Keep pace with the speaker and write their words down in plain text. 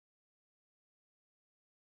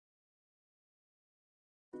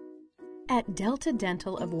At Delta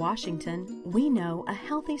Dental of Washington, we know a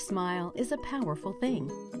healthy smile is a powerful thing.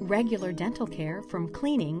 Regular dental care, from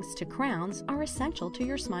cleanings to crowns, are essential to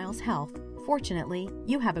your smile's health. Fortunately,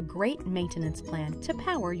 you have a great maintenance plan to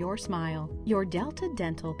power your smile. Your Delta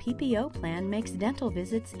Dental PPO plan makes dental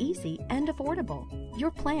visits easy and affordable.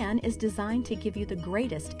 Your plan is designed to give you the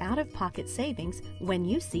greatest out-of-pocket savings when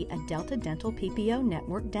you see a Delta Dental PPO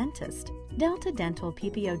network dentist. Delta Dental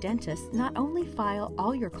PPO dentists not only file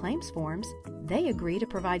all your claims forms, they agree to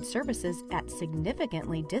provide services at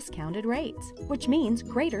significantly discounted rates, which means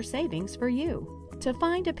greater savings for you. To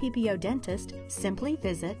find a PPO dentist, simply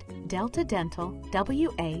visit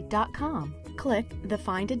deltadentalwa.com. Click the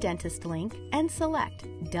Find a Dentist link and select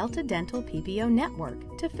Delta Dental PPO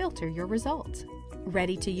Network to filter your results.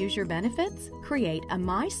 Ready to use your benefits? Create a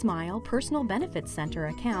MySmile Personal Benefits Center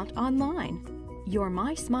account online. Your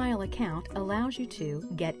MySmile account allows you to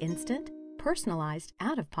get instant, personalized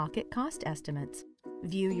out-of-pocket cost estimates,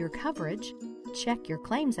 view your coverage, check your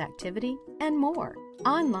claims activity, and more,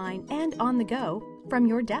 online and on the go from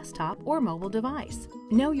your desktop or mobile device.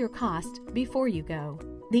 Know your cost before you go.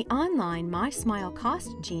 The online MySmile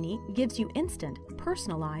Cost Genie gives you instant,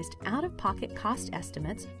 personalized out-of-pocket cost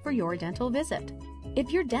estimates for your dental visit.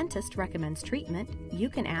 If your dentist recommends treatment, you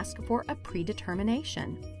can ask for a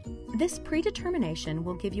predetermination. This predetermination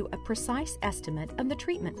will give you a precise estimate of the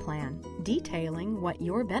treatment plan, detailing what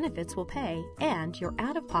your benefits will pay and your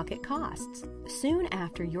out-of-pocket costs. Soon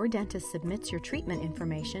after your dentist submits your treatment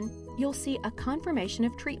information, you'll see a confirmation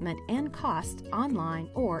of treatment and costs online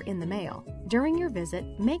or in the mail. During your visit,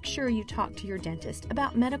 make sure you talk to your dentist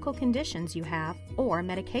about medical conditions you have or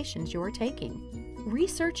medications you're taking.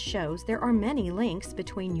 Research shows there are many links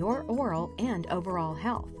between your oral and overall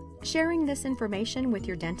health. Sharing this information with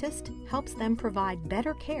your dentist helps them provide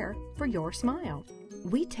better care for your smile.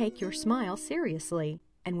 We take your smile seriously,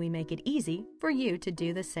 and we make it easy for you to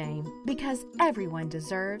do the same, because everyone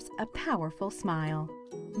deserves a powerful smile.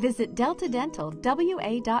 Visit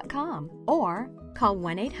deltadentalwa.com or call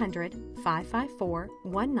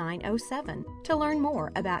 1-800-554-1907 to learn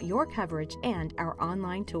more about your coverage and our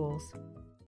online tools.